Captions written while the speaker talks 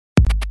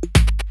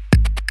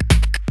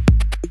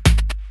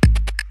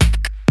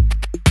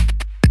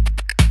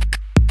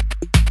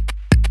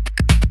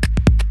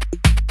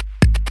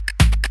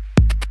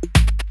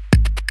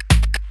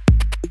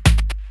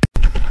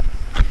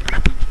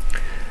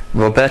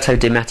Roberto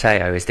Di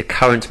Matteo is the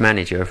current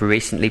manager of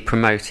recently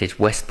promoted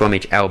West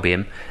Bromwich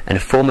Albion and a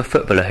former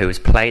footballer who has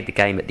played the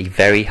game at the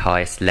very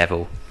highest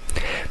level.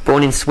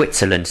 Born in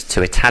Switzerland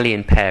to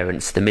Italian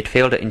parents, the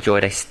midfielder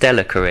enjoyed a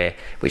stellar career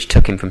which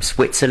took him from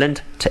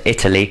Switzerland to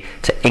Italy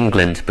to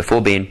England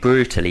before being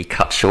brutally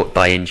cut short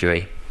by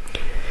injury.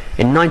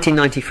 In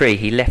 1993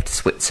 he left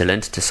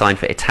Switzerland to sign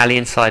for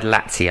Italian side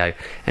Lazio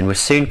and was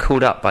soon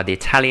called up by the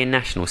Italian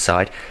national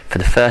side for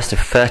the first of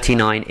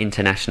 39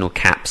 international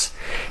caps.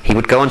 He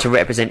would go on to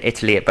represent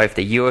Italy at both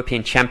the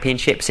European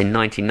Championships in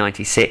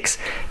 1996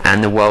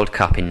 and the World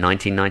Cup in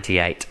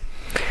 1998.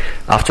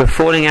 After a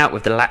falling out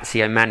with the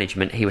Lazio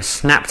management, he was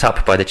snapped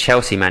up by the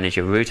Chelsea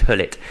manager Ruud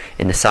Gullit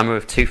in the summer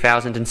of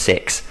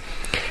 2006.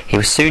 He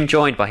was soon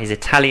joined by his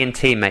Italian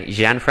teammate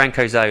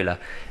Gianfranco Zola,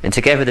 and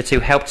together the two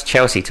helped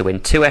Chelsea to win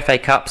 2 FA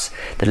Cups,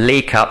 the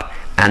League Cup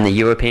and the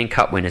European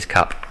Cup Winners'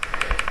 Cup.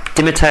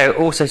 Di Matteo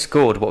also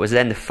scored what was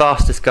then the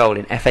fastest goal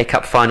in FA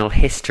Cup final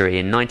history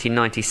in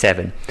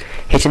 1997,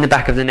 hitting the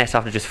back of the net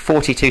after just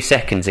 42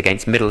 seconds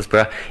against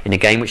Middlesbrough in a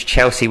game which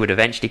Chelsea would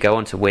eventually go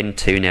on to win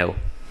 2-0.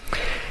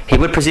 He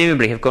would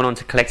presumably have gone on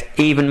to collect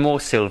even more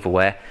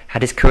silverware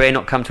had his career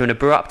not come to an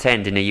abrupt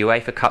end in a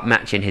UEFA Cup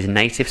match in his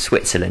native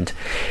Switzerland.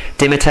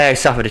 Di Matteo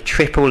suffered a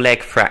triple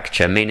leg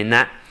fracture, meaning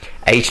that,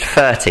 aged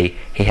 30,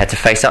 he had to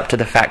face up to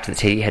the fact that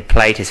he had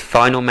played his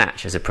final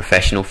match as a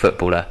professional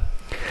footballer.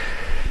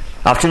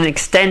 After an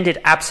extended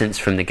absence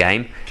from the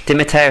game, Di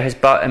Matteo has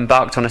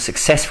embarked on a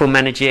successful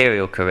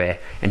managerial career,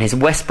 and his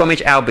West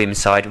Bromwich Albion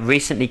side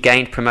recently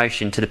gained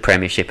promotion to the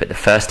Premiership at the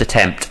first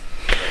attempt.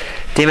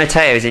 Di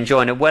Matteo is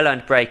enjoying a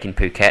well-earned break in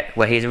Phuket,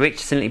 where he has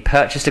recently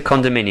purchased a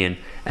condominium,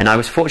 and I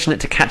was fortunate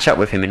to catch up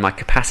with him in my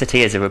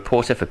capacity as a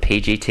reporter for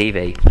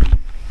PGTV.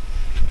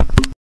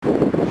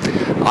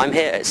 I'm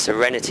here at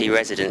Serenity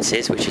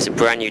Residences, which is a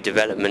brand new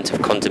development of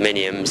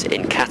condominiums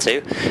in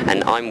Katu,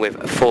 and I'm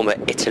with former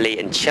Italy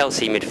and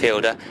Chelsea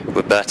midfielder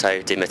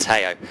Roberto Di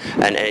Matteo.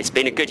 And it's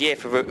been a good year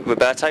for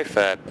Roberto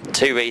for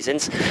 2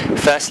 reasons.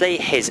 Firstly,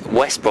 his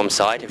West Brom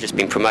side have just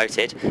been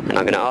promoted, and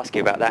I'm going to ask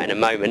you about that in a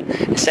moment.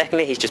 And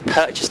secondly, he's just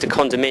purchased a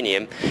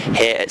condominium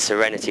here at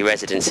Serenity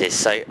Residences.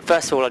 So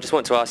first of all, I just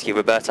want to ask you,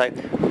 Roberto,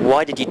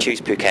 why did you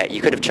choose Phuket?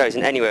 You could have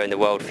chosen anywhere in the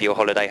world for your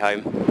holiday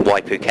home.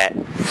 Why Phuket?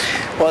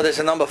 Well, there's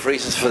a number of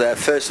reasons for that.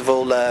 First of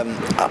all,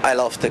 I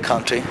love the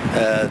country,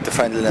 the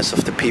friendliness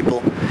of the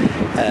people.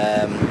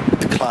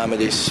 The climate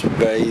is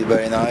very,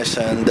 very nice,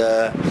 and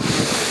there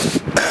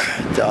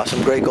are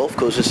some great golf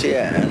courses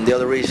here. And the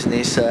other reason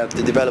is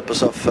the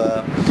developers of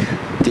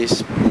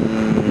this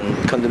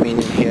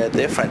condominium here,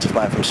 they're friends of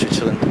mine from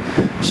Switzerland.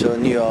 So I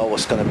knew I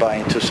was going to buy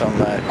into some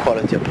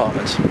quality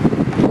apartments.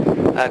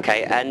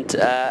 Okay, and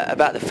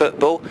about the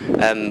football,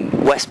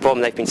 West Brom,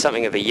 they've been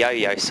something of a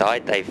yo-yo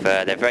side. They're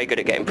very good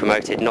at getting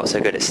promoted, not so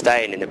good at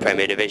staying in the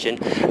Premier Division.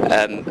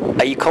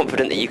 Are you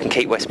confident that you can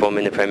keep West Brom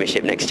in the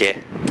Premiership next year?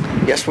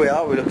 Yes, we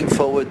are. We're looking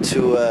forward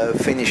to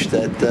finish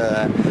that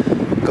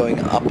going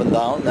up and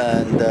down,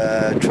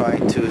 and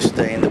trying to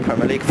stay in the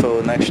Premier League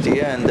for next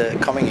year and the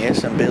coming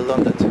years and build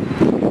on that.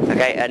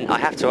 Okay, and I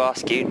have to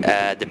ask you,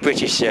 the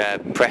British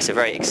press are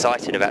very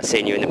excited about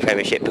seeing you in the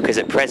Premiership because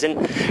at present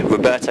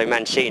Roberto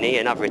Mancini,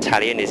 another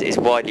Italian, is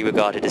widely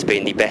regarded as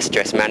being the best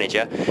dressed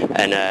manager,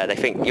 and they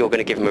think you're going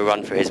to give him a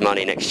run for his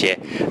money next year.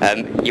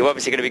 You're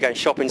obviously going to be going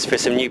shopping for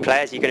some new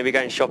players. You're going to be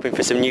going shopping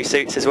for some new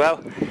suits as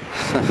well?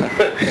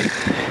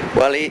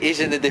 Well, he's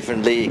in a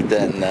different league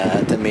than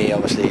me.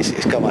 Obviously,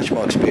 he's got much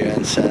more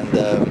experience, and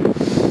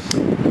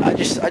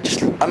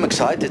I'm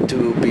excited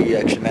to be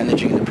actually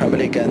managing the Premier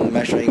League and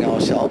measuring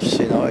ourselves,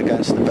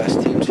 against the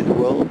best teams in the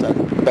world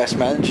and best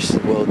managers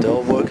in the world. They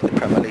all work in the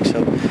Premier League,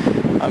 so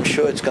I'm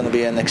sure it's going to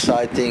be an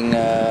exciting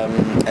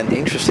and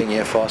interesting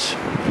year for us.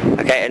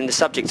 Okay, and the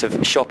subject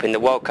of shopping, the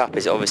World Cup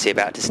is obviously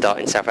about to start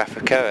in South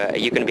Africa. Are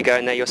you going to be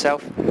going there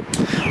yourself?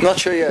 Not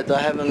sure yet.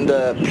 I haven't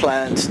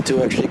planned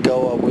to actually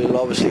go. I will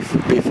obviously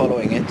be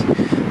following it,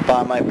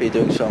 but I might be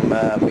doing some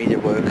media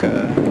work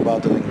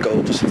rather than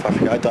go to South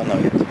Africa. I don't know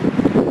yet.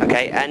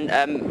 Okay, and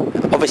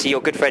obviously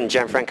your good friend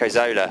Gianfranco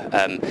Zola,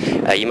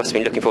 you must have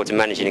been looking forward to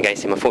managing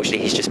against him. Unfortunately,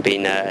 he's just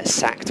been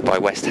sacked by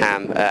West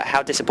Ham.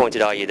 How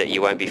disappointed are you that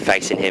you won't be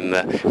facing him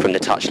from the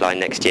touchline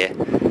next year?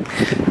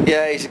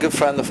 Yeah, he's a good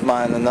friend of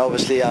mine, and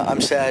obviously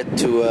I'm sad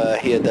to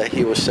hear that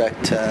he was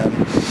sacked.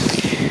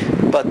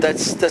 But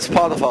that's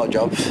part of our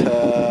job.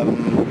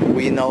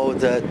 We know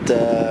that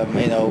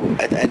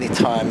at any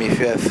time, if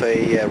you have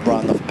a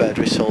run of bad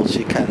results,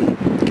 you can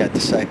get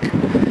the sack.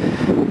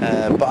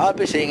 But I'll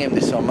be seeing him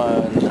this summer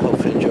and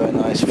hopefully enjoy a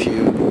nice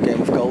few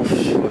game of golf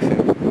with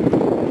him.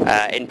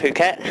 In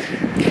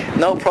Phuket?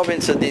 No, probably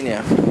in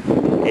Sardinia.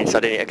 In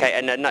Sardinia, okay.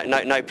 And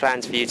no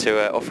plans for you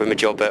to offer him a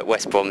job at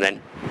West Brom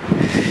then?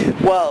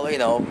 Well,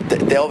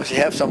 they obviously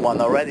have someone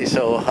already,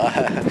 so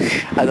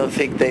I don't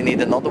think they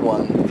need another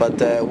one. But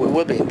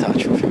we'll be in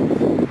touch with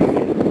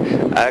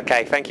him.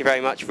 Okay, thank you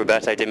very much,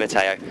 Roberto Di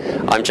Matteo.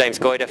 I'm James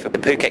Goyder for the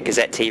Phuket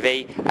Gazette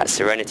TV at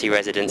Serenity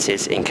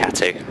Residences in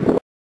Katu.